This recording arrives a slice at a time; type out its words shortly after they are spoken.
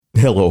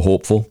Hello,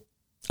 Hopeful.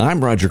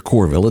 I'm Roger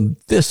Corville, and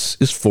this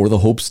is For the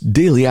Hope's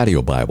Daily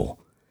Audio Bible.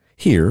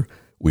 Here,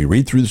 we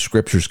read through the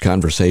Scriptures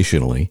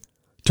conversationally,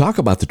 talk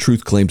about the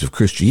truth claims of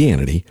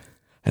Christianity,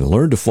 and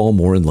learn to fall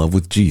more in love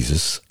with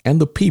Jesus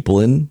and the people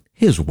in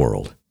His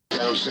world.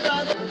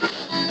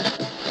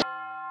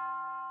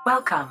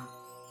 Welcome.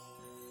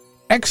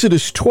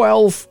 Exodus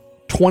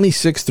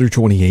 12:26 through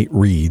 28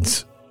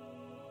 reads,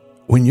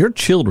 "When your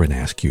children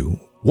ask you,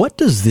 'What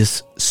does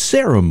this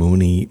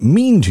ceremony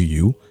mean to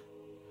you?'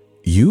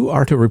 you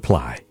are to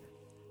reply,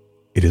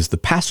 'It is the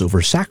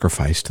Passover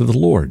sacrifice to the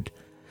Lord.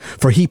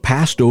 For He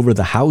passed over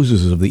the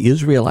houses of the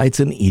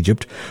Israelites in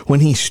Egypt when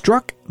He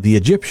struck the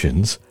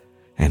Egyptians,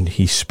 and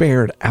He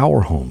spared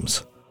our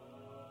homes.'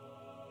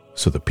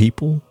 So the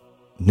people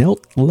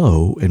knelt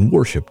low and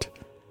worshipped.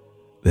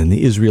 Then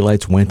the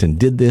Israelites went and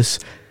did this.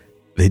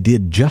 They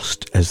did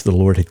just as the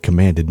Lord had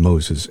commanded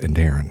Moses and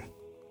Aaron."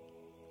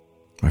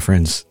 My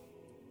friends,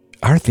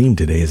 our theme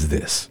today is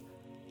this.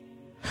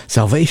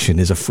 Salvation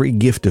is a free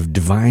gift of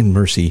divine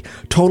mercy,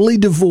 totally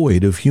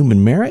devoid of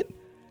human merit,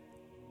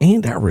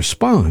 and our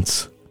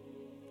response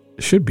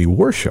should be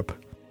worship.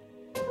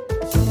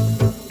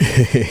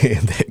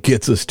 And that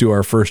gets us to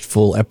our first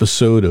full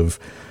episode of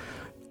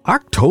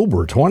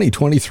October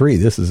 2023.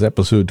 This is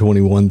episode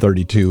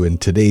 2132, and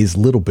today's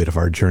little bit of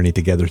our journey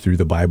together through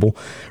the Bible,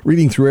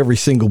 reading through every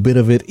single bit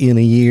of it in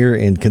a year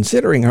and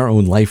considering our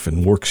own life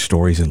and work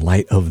stories in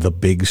light of the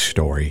big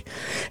story.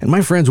 And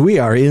my friends, we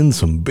are in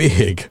some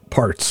big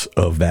parts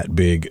of that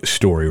big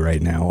story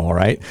right now, all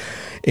right?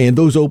 And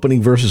those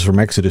opening verses from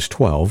Exodus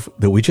 12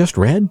 that we just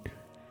read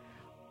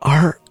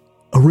are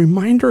a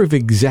reminder of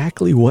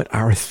exactly what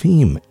our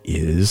theme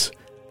is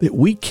that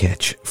we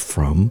catch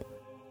from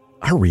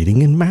our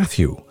reading in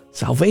Matthew.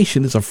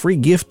 Salvation is a free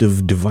gift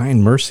of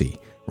divine mercy,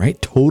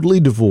 right? Totally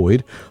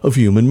devoid of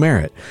human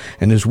merit.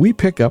 And as we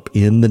pick up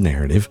in the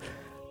narrative,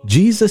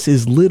 Jesus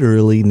is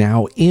literally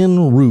now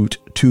en route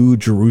to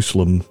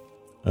Jerusalem,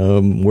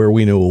 where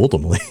we know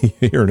ultimately,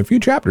 here in a few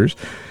chapters,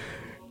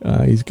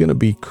 He's going to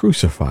be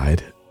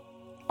crucified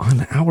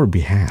on our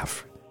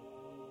behalf.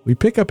 We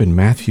pick up in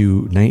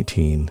Matthew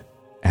 19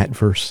 at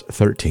verse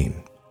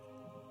 13.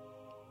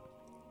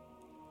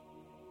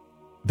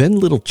 "Then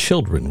little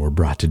children were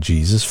brought to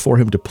Jesus for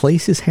Him to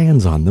place His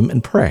hands on them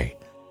and pray.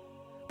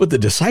 But the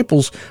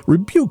disciples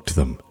rebuked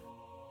them.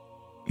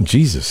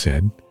 Jesus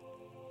said,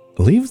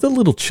 'Leave the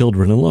little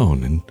children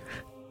alone and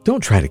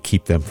don't try to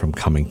keep them from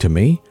coming to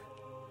me,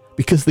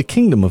 because the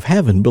kingdom of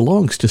heaven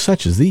belongs to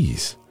such as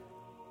these.'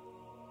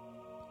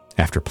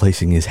 After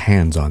placing His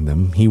hands on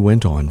them, He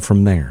went on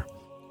from there.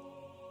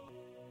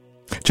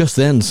 Just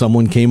then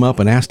someone came up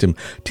and asked Him,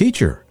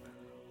 'Teacher,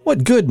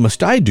 what good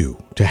must I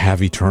do to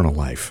have eternal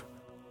life?'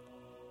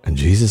 And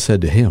Jesus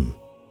said to him,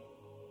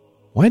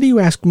 'Why do you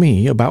ask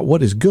me about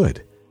what is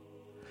good?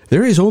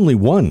 There is only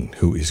one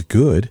who is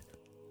good.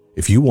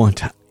 If you want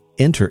to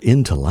enter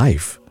into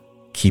life,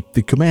 keep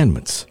the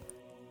commandments.'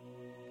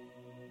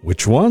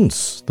 'Which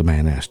ones?' the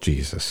man asked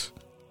Jesus.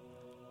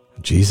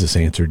 Jesus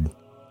answered,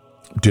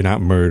 'Do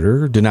not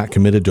murder, do not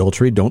commit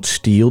adultery, don't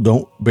steal,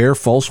 don't bear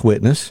false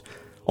witness,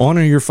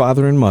 honor your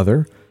father and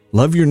mother,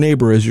 love your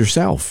neighbor as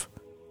yourself.'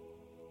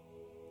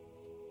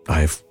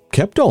 'I've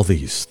kept all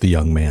these,' the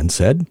young man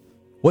said.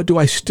 'What do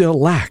I still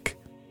lack?'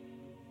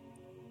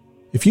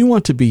 'If you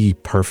want to be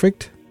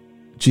perfect,'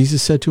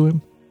 Jesus said to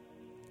him,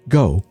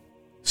 'go,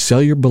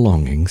 sell your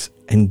belongings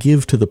and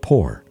give to the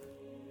poor,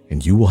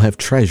 and you will have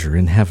treasure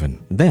in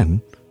heaven.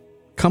 Then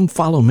come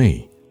follow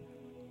me.'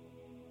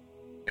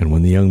 And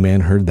when the young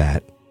man heard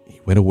that, he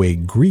went away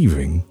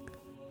grieving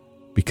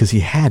because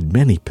he had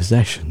many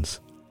possessions.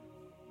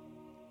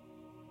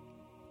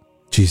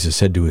 Jesus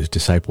said to His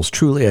disciples,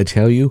 'Truly I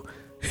tell you,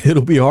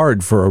 it'll be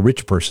hard for a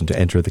rich person to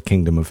enter the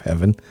kingdom of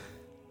heaven.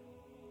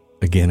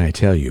 Again, I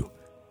tell you,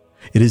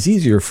 it is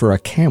easier for a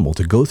camel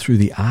to go through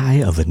the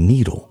eye of a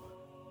needle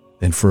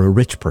than for a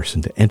rich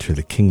person to enter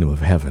the kingdom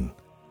of heaven.'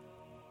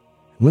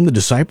 When the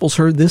disciples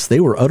heard this, they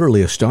were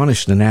utterly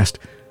astonished and asked,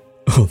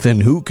 'Oh, then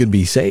who can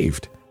be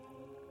saved?'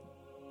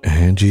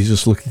 And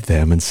Jesus looked at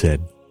them and said,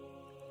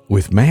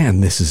 'With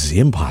man this is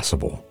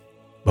impossible,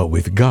 but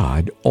with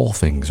God all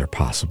things are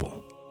possible.'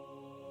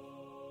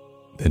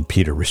 Then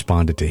Peter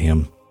responded to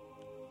Him,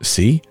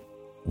 'See,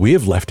 we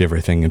have left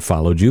everything and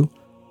followed you.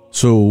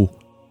 So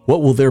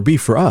what will there be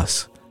for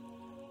us?'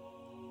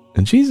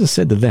 And Jesus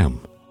said to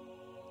them,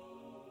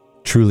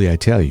 'Truly I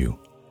tell you,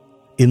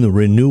 in the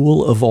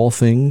renewal of all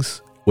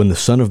things, when the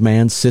Son of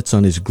Man sits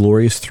on His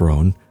glorious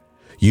throne,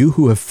 you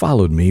who have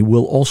followed me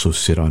will also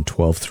sit on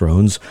 12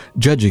 thrones,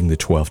 judging the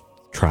 12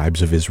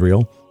 tribes of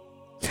Israel.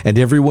 And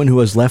everyone who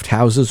has left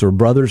houses or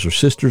brothers or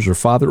sisters or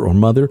father or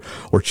mother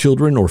or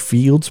children or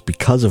fields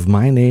because of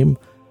my name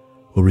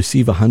will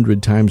receive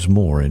 100 times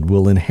more and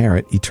will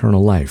inherit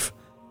eternal life.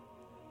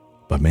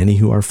 But many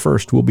who are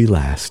first will be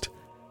last,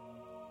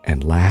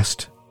 and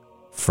last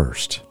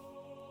first."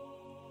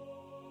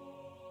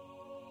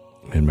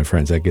 And my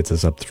friends, that gets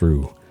us up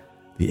through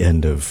the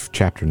end of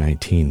chapter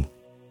 19.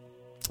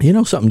 You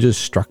know, something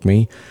just struck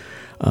me.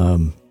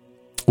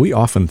 we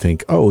often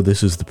think, oh,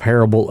 this is the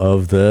parable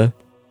of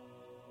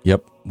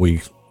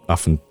we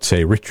often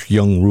say rich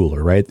young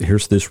ruler, right?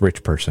 Here's this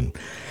rich person.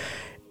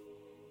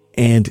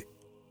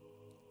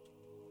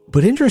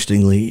 But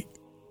interestingly,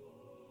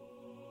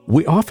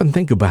 we often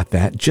think about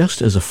that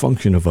just as a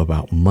function of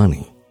about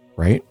money,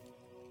 right?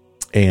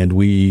 And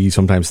we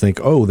sometimes think,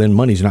 oh, then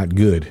money's not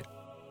good,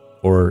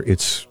 or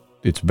it's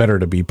better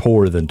to be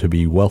poor than to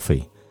be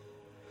wealthy.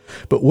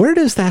 But where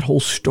does that whole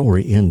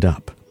story end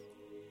up,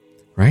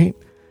 right?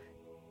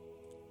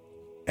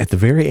 At the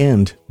very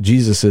end,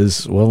 Jesus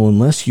says, well,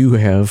 unless you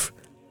have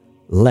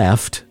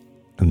left,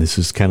 and this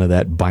is kind of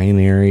that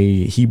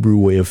binary Hebrew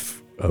way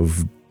of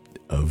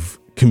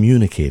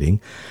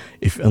communicating,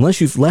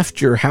 unless you've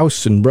left your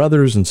house and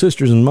brothers and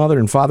sisters and mother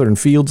and father and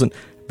fields and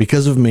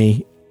because of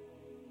me,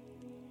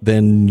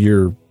 then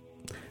you're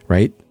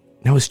right.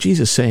 Now, is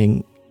Jesus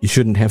saying you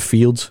shouldn't have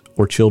fields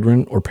or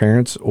children or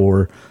parents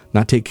or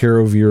not take care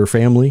of your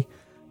family?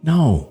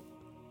 No.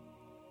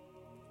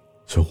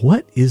 So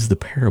what is the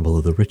parable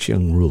of the rich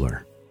young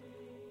ruler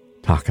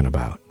talking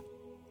about?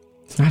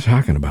 It's not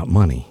talking about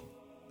money.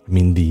 I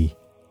mean, the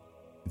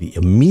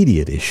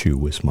immediate issue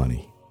was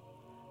money.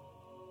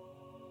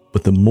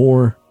 But the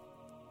more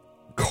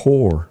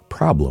core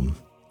problem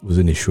was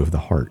an issue of the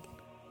heart,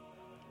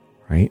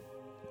 right?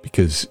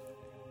 Because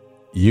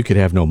you could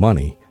have no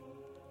money,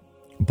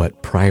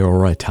 but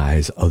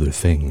prioritize other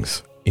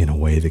things in a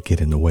way that get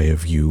in the way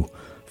of you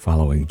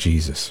following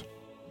Jesus.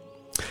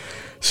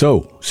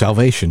 So,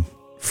 salvation,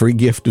 free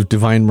gift of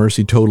divine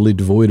mercy, totally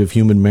devoid of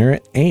human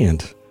merit.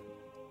 And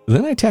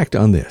then I tacked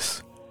on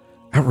this.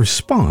 Our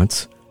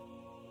response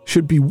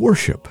should be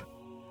worship.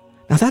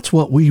 Now, that's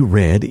what we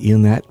read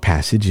in that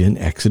passage in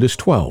Exodus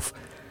 12.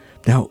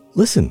 Now,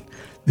 listen,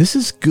 this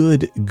is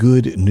good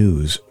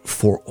news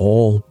for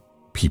all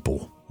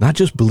people, not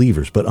just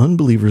believers, but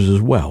unbelievers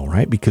as well,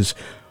 right? Because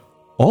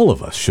all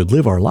of us should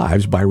live our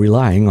lives by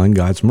relying on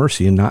God's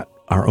mercy and not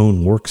our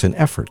own works and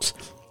efforts.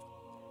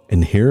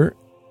 And here,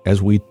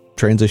 as we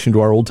transition to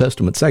our Old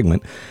Testament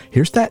segment,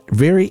 here's that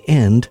very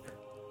end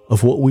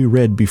of what we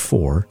read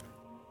before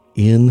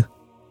in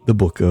the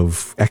book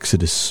of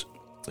Exodus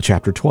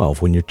chapter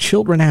 12. When your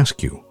children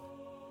ask you,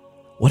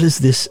 what does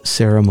this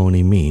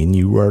ceremony mean?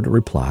 You are to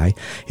reply,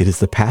 it is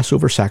the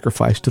Passover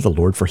sacrifice to the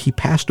Lord, for he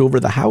passed over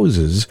the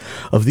houses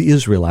of the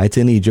Israelites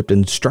in Egypt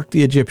and struck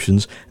the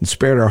Egyptians and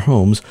spared our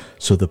homes.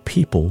 So the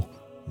people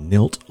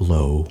knelt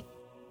low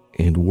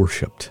and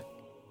worshipped.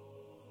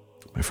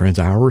 My friends,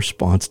 our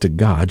response to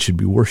God should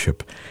be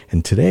worship.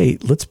 And today,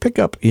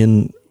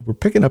 we're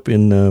picking up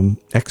in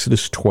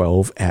Exodus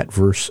 12 at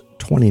verse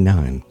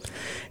 29.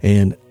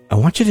 And I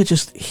want you to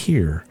just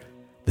hear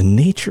the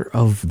nature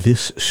of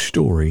this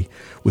story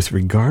with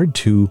regard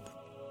to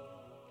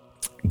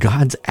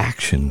God's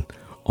action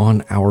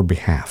on our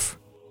behalf.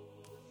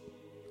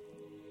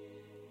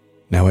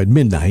 Now at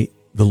midnight,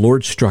 the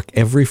Lord struck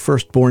every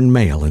firstborn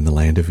male in the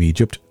land of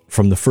Egypt,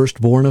 from the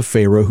firstborn of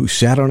Pharaoh who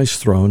sat on his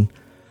throne,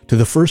 to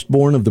the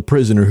firstborn of the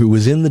prisoner who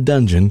was in the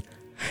dungeon,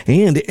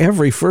 and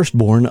every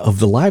firstborn of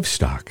the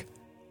livestock.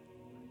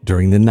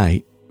 During the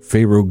night,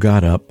 Pharaoh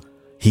got up,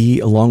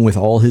 he along with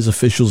all his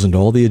officials and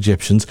all the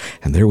Egyptians,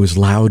 and there was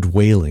loud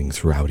wailing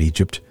throughout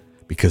Egypt,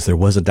 because there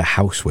wasn't a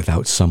house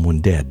without someone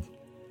dead.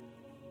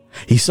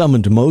 He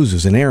summoned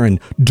Moses and Aaron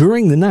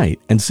during the night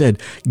and said,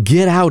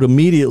 "Get out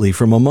immediately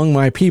from among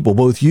my people,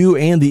 both you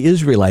and the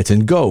Israelites,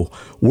 and go,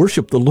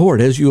 worship the Lord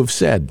as you have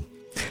said.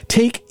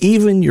 Take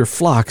even your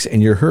flocks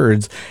and your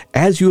herds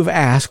as you have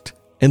asked,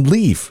 and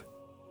leave.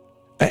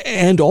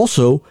 And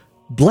also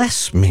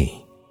bless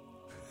me."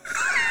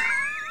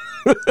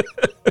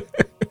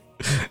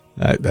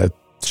 That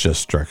just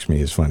strikes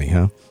me as funny,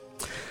 huh?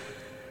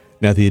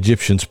 Now the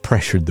Egyptians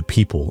pressured the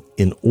people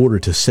in order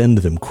to send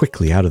them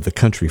quickly out of the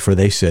country, for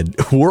they said,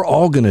 "We're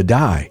all going to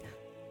die."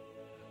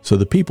 So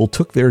the people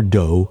took their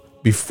dough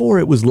before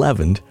it was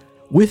leavened,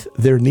 with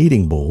their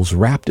kneading bowls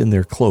wrapped in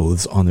their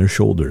clothes on their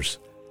shoulders.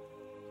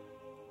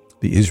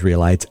 The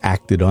Israelites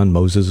acted on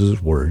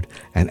Moses' word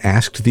and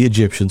asked the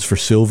Egyptians for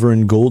silver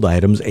and gold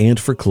items and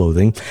for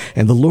clothing,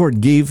 and the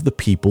Lord gave the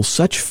people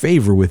such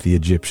favor with the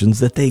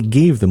Egyptians that they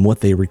gave them what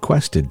they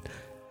requested.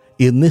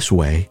 In this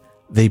way,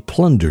 they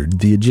plundered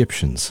the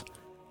Egyptians.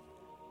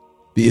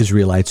 The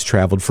Israelites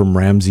traveled from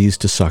Ramses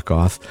to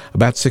Succoth,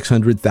 about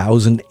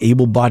 600,000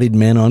 able-bodied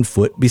men on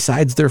foot,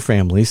 besides their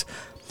families,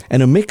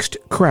 and a mixed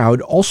crowd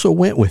also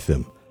went with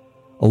them,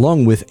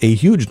 along with a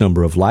huge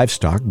number of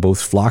livestock,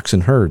 both flocks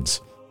and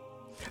herds.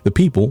 The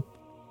people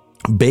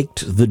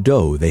baked the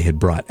dough they had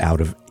brought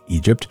out of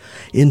Egypt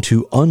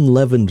into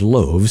unleavened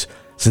loaves,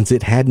 since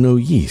it had no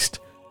yeast.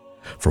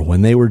 For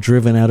when they were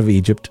driven out of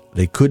Egypt,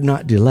 they could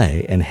not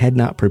delay and had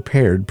not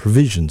prepared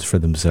provisions for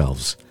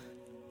themselves.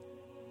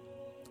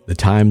 The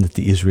time that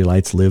the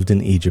Israelites lived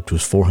in Egypt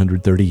was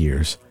 430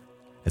 years.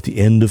 At the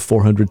end of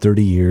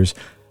 430 years,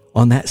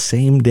 on that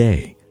same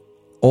day,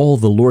 all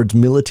the Lord's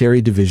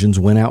military divisions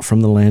went out from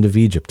the land of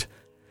Egypt.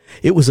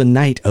 It was a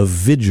night of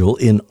vigil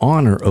in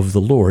honor of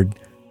the Lord,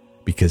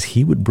 because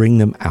he would bring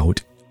them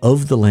out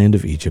of the land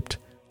of Egypt,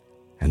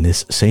 And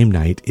this same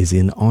night is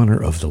in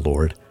honor of the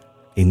Lord,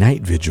 a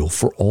night vigil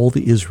for all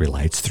the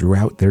Israelites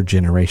throughout their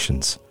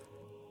generations.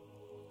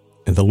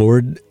 And the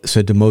Lord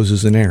said to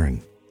Moses and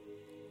Aaron,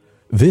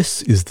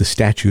 "This is the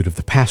statute of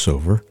the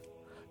Passover.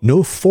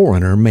 No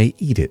foreigner may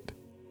eat it,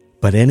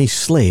 but any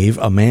slave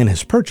a man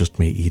has purchased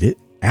may eat it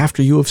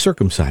after you have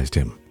circumcised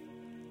him."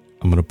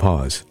 I'm going to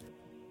pause.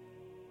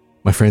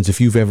 My friends, if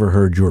you've ever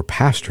heard your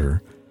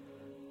pastor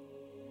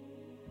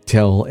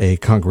tell a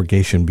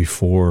congregation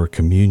before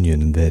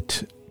communion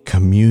that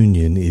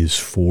communion is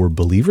for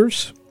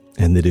believers,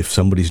 and that if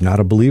somebody's not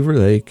a believer,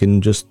 they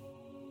can just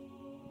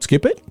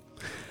skip it,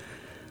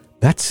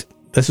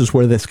 this is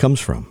where this comes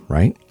from,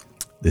 right?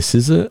 This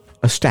is a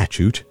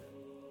statute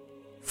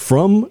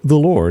from the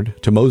Lord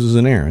to Moses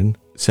and Aaron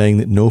saying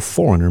that no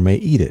foreigner may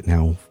eat it.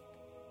 Now,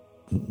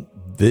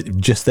 it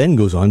just then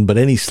goes on, but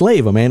any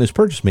slave a man has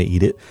purchased may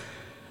eat it,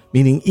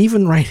 meaning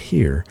even right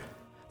here,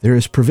 there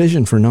is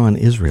provision for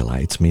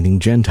non-Israelites, meaning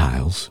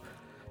Gentiles,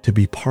 to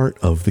be part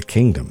of the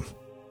kingdom.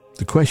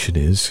 The question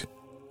is,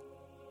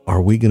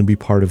 are we going to be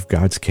part of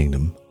God's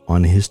kingdom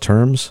on his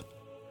terms,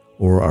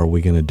 or are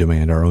we going to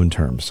demand our own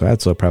terms? So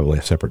that's probably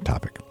a separate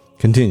topic.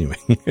 Continuing.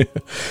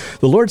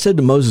 The Lord said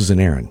to Moses and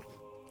Aaron,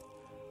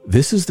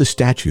 "This is the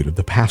statute of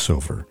the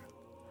Passover.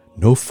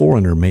 No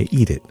foreigner may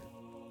eat it,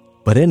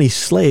 but any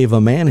slave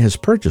a man has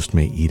purchased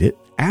may eat it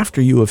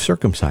after you have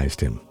circumcised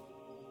him.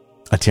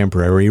 A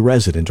temporary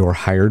resident or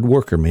hired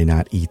worker may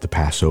not eat the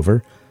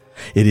Passover.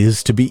 It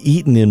is to be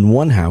eaten in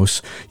one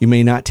house. You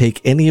may not take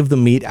any of the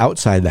meat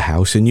outside the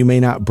house, and you may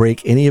not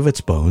break any of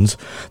its bones.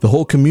 The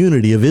whole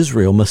community of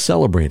Israel must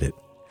celebrate it.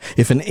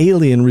 If an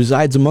alien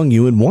resides among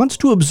you and wants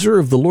to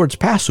observe the Lord's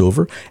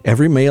Passover,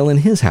 every male in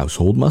his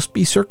household must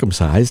be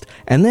circumcised,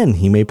 and then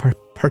he may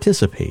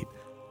participate.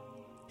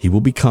 He will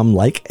become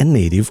like a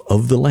native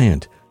of the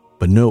land,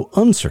 but no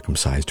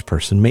uncircumcised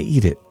person may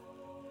eat it.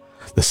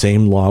 The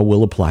same law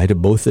will apply to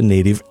both the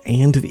native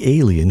and the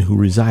alien who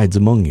resides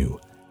among you."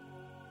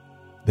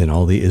 Then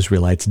all the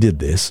Israelites did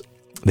this.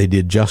 They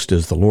did just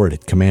as the Lord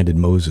had commanded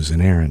Moses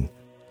and Aaron.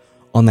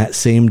 On that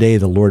same day,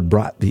 the Lord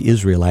brought the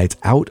Israelites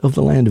out of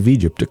the land of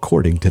Egypt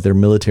according to their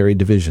military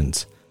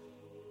divisions.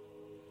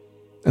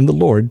 And the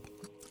Lord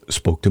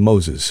spoke to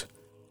Moses,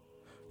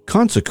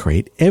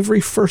 "Consecrate every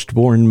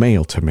firstborn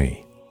male to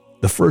me,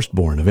 the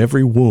firstborn of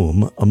every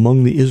womb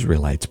among the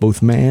Israelites,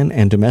 both man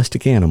and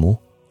domestic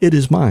animal. It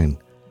is mine."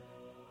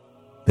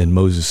 Then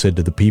Moses said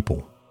to the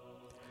people,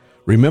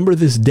 "Remember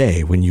this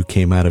day when you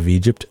came out of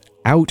Egypt,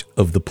 out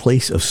of the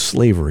place of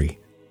slavery.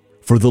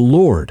 For the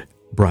Lord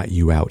brought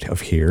you out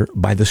of here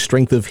by the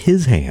strength of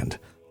his hand."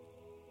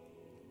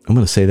 I'm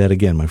going to say that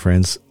again, my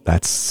friends.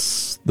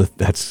 That's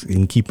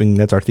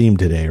our theme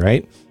today,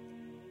 right?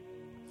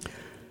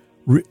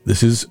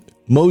 This is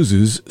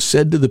Moses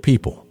said to the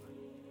people,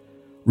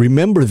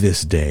 "Remember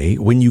this day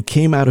when you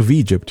came out of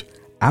Egypt,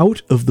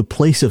 out of the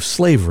place of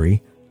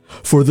slavery,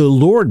 for the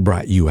Lord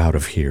brought you out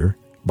of here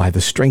by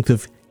the strength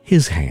of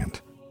his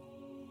hand.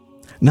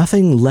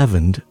 Nothing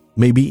leavened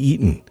may be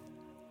eaten.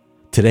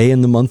 Today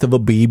in the month of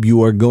Abib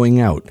you are going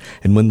out,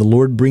 and when the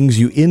Lord brings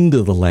you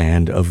into the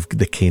land of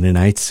the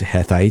Canaanites,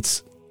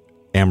 Hittites,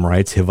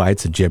 Amorites,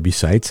 Hivites, and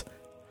Jebusites,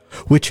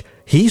 which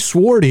he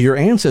swore to your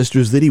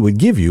ancestors that he would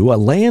give you, a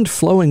land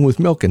flowing with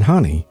milk and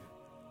honey,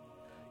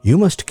 you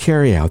must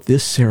carry out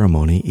this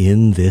ceremony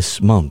in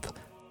this month.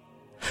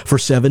 For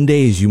 7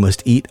 days you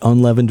must eat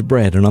unleavened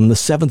bread, and on the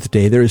seventh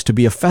day there is to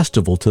be a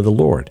festival to the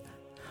Lord.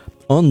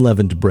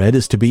 Unleavened bread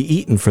is to be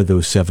eaten for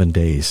those 7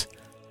 days.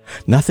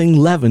 Nothing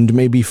leavened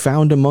may be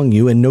found among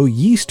you, and no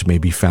yeast may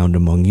be found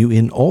among you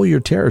in all your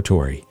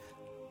territory.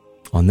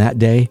 On that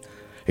day,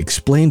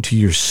 explain to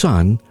your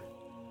son,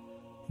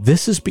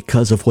 this is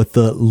because of what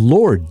the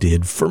Lord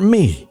did for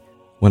me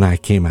when I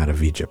came out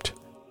of Egypt.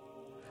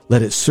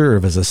 Let it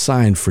serve as a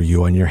sign for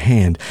you on your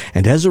hand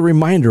and as a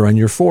reminder on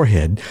your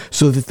forehead,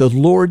 so that the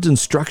Lord's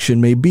instruction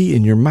may be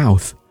in your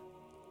mouth.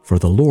 For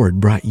the Lord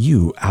brought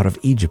you out of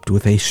Egypt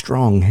with a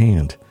strong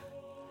hand.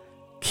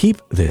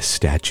 Keep this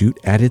statute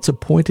at its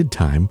appointed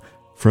time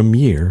from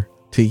year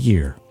to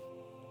year.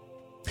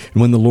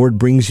 And when the Lord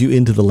brings you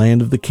into the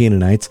land of the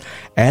Canaanites,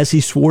 as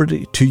he swore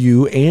to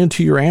you and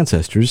to your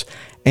ancestors,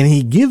 and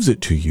he gives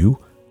it to you,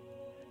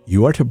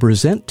 you are to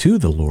present to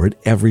the Lord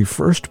every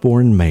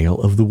firstborn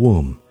male of the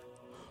womb.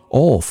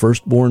 All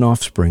firstborn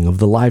offspring of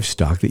the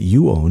livestock that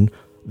you own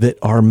that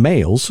are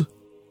males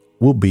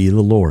will be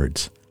the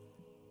Lord's.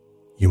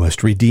 You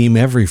must redeem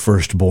every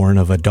firstborn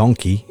of a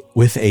donkey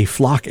with a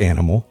flock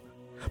animal,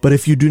 but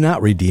if you do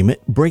not redeem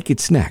it, break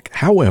its neck.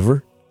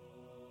 However,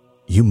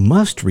 you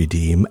must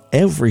redeem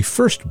every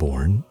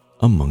firstborn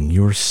among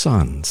your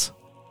sons.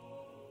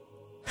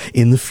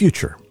 In the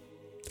future,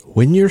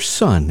 when your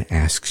son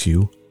asks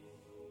you,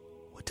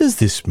 "What does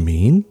this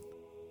mean?"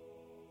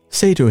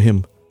 say to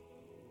him,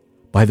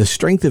 by the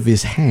strength of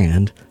his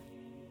hand,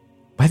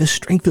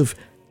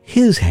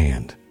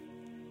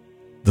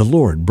 the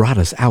Lord brought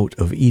us out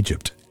of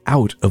Egypt,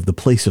 out of the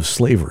place of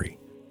slavery.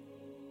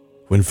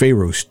 When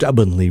Pharaoh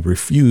stubbornly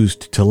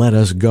refused to let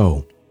us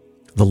go,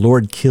 The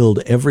Lord killed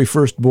every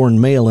firstborn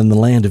male in the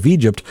land of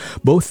Egypt,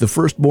 both the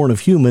firstborn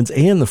of humans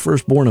and the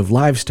firstborn of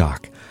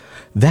livestock.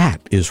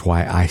 That is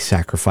why I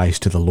sacrifice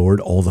to the Lord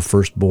all the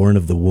firstborn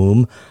of the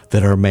womb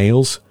that are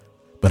males,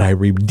 but I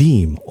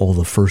redeem all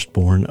the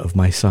firstborn of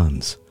my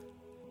sons.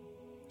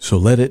 So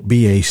let it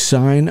be a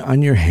sign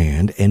on your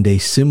hand and a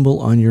symbol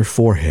on your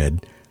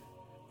forehead,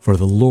 for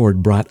the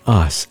Lord brought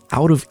us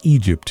out of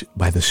Egypt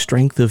by the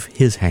strength of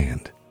his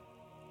hand.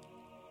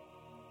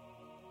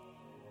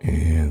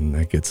 And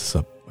that gets us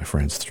up, my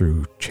friends,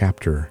 through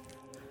chapter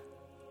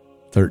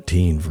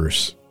 13,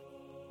 verse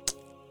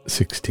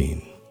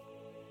 16.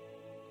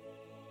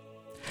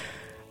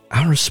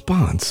 Our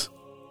response,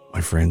 my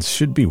friends,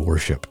 should be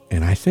worship.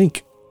 And I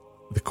think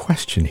the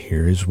question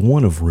here is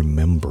one of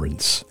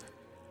remembrance,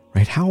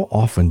 right? How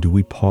often do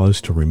we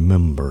pause to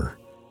remember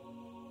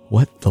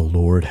what the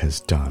Lord has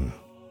done?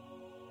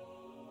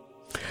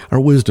 Our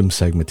wisdom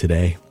segment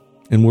today,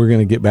 and we're going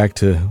to get back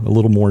to a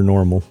little more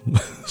normal.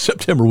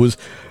 September was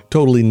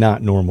totally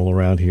not normal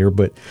around here,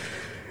 but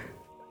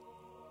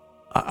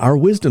our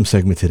wisdom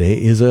segment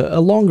today is a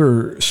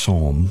longer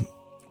psalm,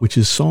 which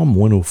is Psalm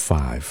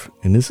 105.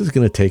 And this is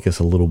going to take us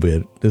a little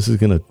bit. It's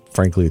going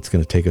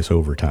to take us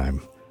over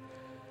time.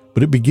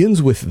 But it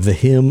begins with the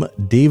hymn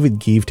David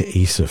gave to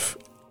Asaph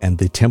and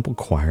the temple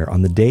choir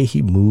on the day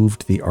he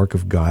moved the Ark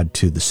of God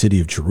to the city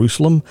of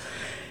Jerusalem.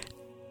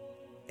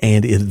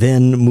 And it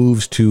then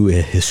moves to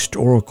a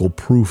historical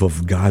proof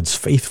of God's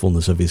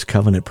faithfulness of his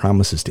covenant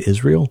promises to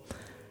Israel.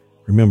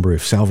 Remember,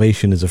 if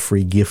salvation is a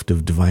free gift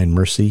of divine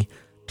mercy,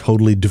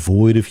 totally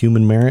devoid of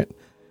human merit,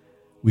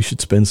 we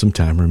should spend some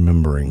time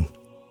remembering.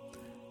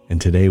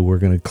 And today we're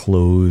going to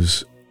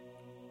close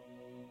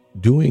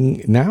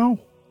doing now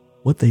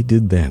what they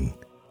did then,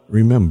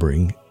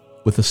 remembering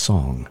with a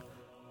song.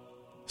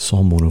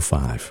 Psalm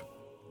 105.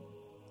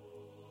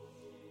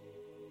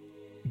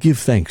 Give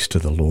thanks to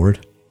the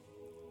Lord.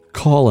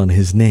 Call on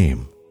his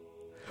name.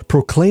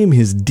 Proclaim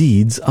his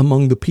deeds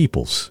among the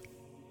peoples.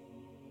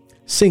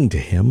 Sing to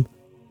him.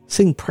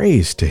 Sing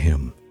praise to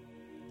him.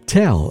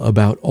 Tell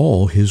about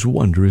all his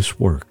wondrous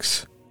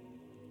works.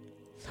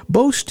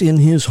 Boast in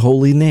his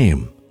holy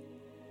name.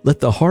 Let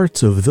the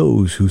hearts of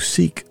those who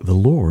seek the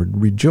Lord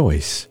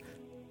rejoice.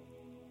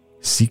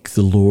 Seek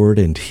the Lord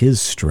and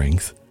his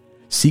strength.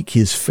 Seek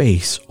his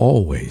face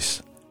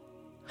always.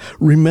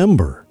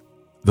 Remember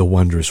the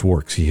wondrous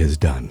works he has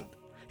done,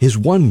 his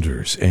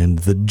wonders and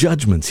the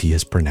judgments he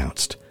has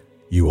pronounced,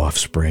 you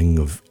offspring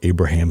of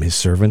Abraham his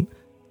servant,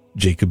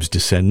 Jacob's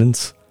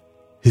descendants,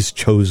 his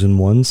chosen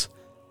ones.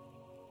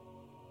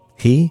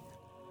 He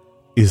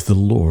is the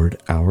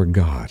Lord our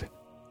God.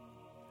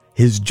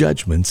 His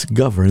judgments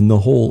govern the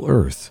whole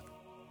earth.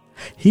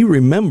 He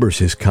remembers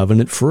his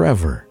covenant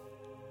forever,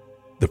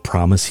 the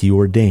promise he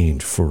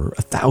ordained for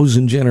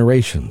 1,000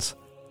 generations.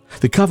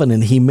 The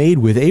covenant he made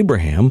with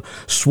Abraham,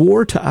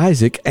 swore to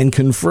Isaac, and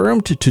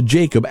confirmed to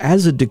Jacob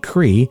as a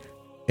decree,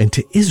 and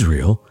to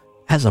Israel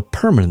as a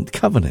permanent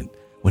covenant,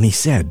 when he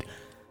said,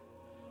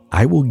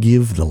 I will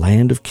give the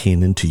land of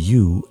Canaan to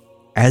you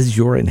as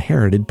your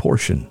inherited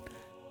portion.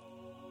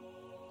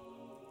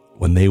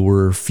 When they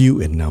were few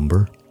in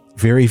number,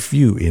 very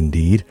few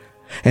indeed,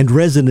 and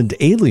resident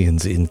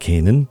aliens in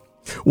Canaan,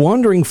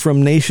 wandering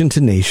from nation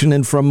to nation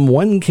and from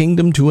one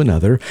kingdom to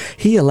another,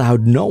 he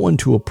allowed no one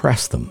to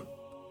oppress them.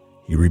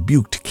 He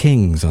rebuked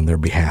kings on their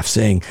behalf,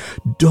 saying,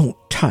 Don't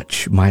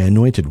touch my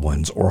anointed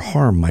ones or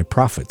harm my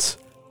prophets.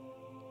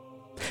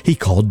 He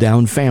called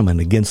down famine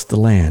against the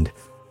land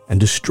and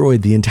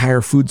destroyed the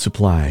entire food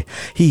supply.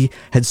 He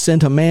had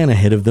sent a man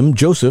ahead of them,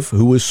 Joseph,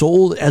 who was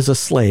sold as a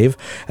slave,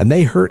 and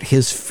they hurt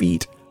his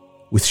feet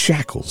with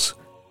shackles.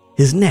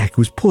 His neck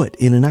was put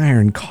in an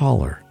iron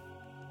collar.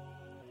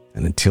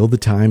 And until the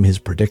time his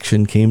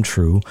prediction came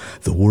true,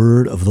 the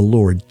word of the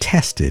Lord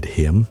tested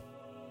him.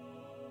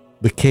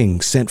 The king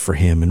sent for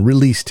him and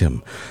released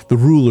him. The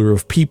ruler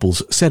of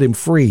peoples set him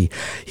free.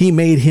 He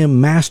made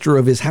him master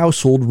of his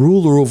household,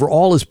 ruler over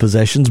all his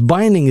possessions,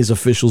 binding his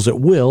officials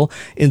at will,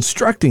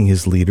 instructing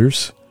his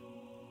leaders.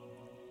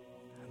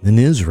 Then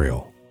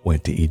Israel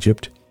went to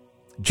Egypt.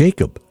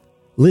 Jacob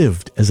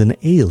lived as an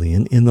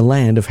alien in the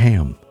land of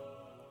Ham.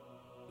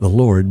 The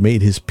Lord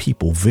made his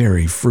people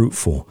very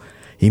fruitful.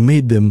 He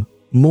made them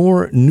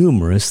more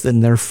numerous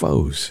than their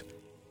foes,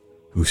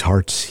 whose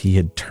hearts he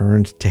had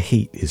turned to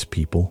hate his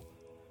people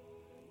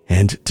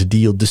and to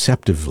deal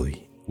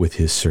deceptively with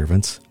his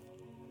servants.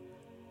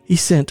 He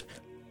sent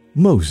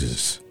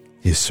Moses,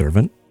 his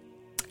servant,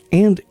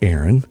 and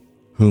Aaron,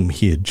 whom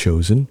he had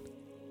chosen.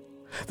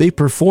 They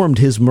performed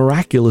his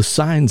miraculous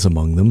signs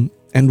among them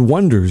and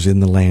wonders in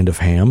the land of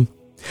Ham.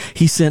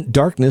 He sent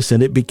darkness,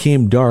 and it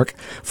became dark,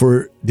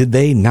 for did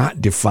they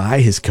not defy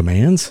his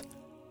commands?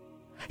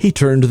 He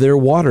turned their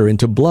water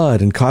into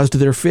blood and caused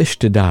their fish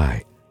to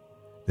die.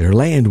 Their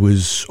land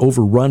was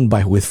overrun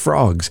with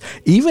frogs,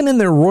 even in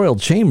their royal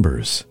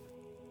chambers.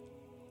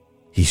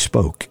 He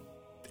spoke,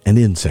 and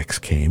insects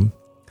came,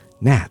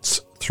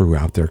 gnats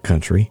throughout their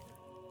country.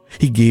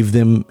 He gave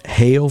them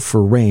hail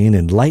for rain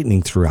and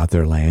lightning throughout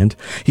their land.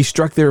 He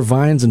struck their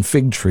vines and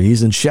fig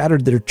trees and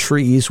shattered their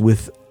trees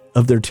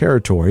of their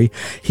territory.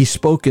 He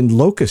spoke and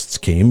locusts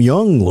came,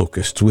 young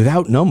locusts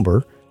without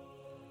number,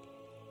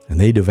 and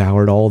they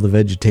devoured all the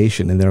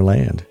vegetation in their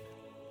land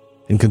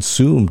and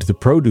consumed the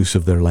produce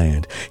of their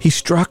land. He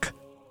struck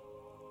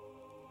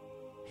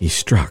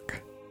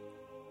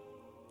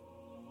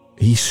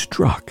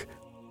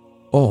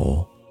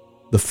all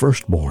the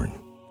firstborn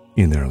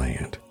in their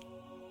land,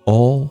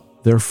 all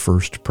their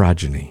first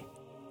progeny.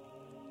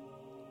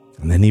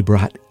 And then he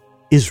brought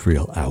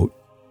Israel out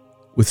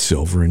with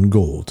silver and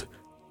gold,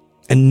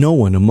 and no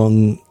one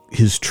among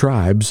his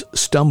tribes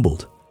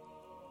stumbled.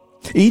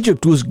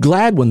 Egypt was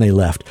glad when they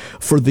left,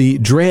 for the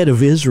dread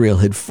of Israel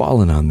had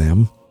fallen on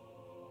them.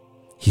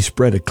 He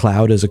spread a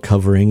cloud as a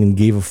covering and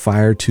gave a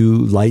fire to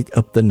light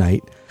up the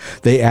night.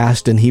 They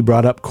asked, and he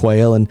brought up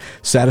quail and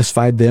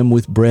satisfied them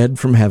with bread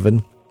from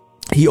heaven.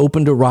 He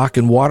opened a rock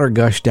and water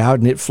gushed out,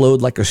 and it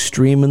flowed like a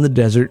stream in the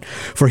desert,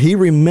 for he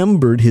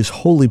remembered his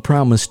holy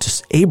promise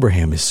to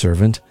Abraham, his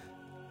servant.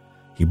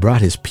 He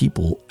brought his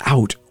people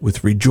out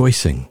with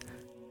rejoicing,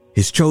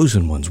 his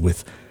chosen ones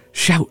with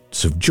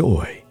shouts of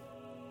joy.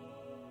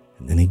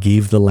 And then he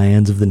gave the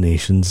lands of the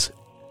nations,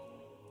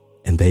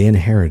 and they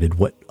inherited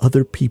what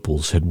other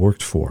peoples had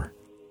worked for.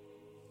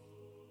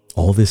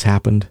 All this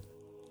happened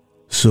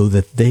so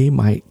that they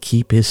might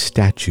keep his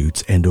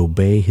statutes and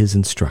obey his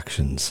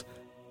instructions.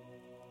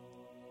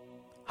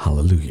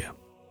 Hallelujah.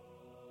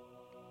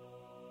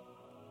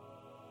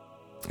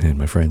 And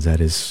my friends, that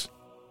is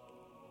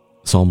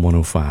Psalm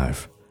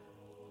 105.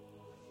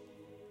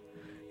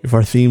 If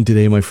our theme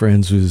today, my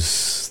friends,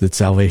 was that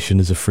salvation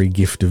is a free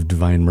gift of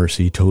divine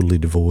mercy, totally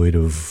devoid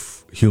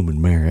of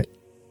human merit,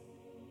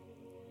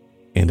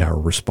 and our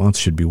response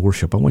should be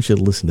worship, I want you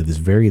to listen to this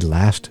very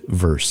last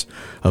verse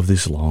of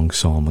this long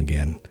psalm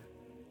again.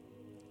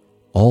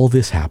 All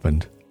this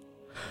happened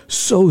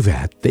so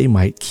that they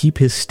might keep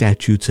his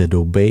statutes and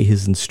obey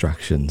his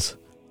instructions.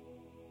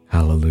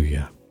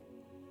 Hallelujah.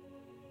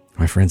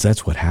 My friends,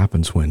 that's what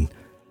happens when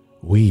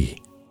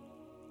we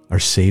are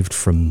saved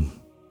from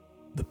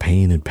the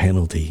pain and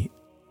penalty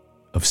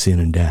of sin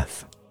and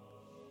death.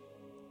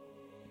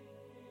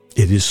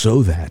 It is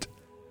so that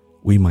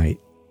we might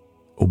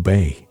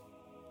obey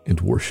and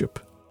worship.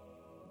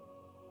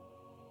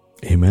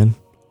 Amen.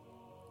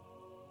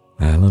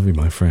 I love you,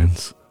 my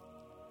friends.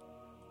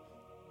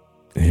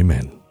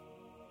 Amen.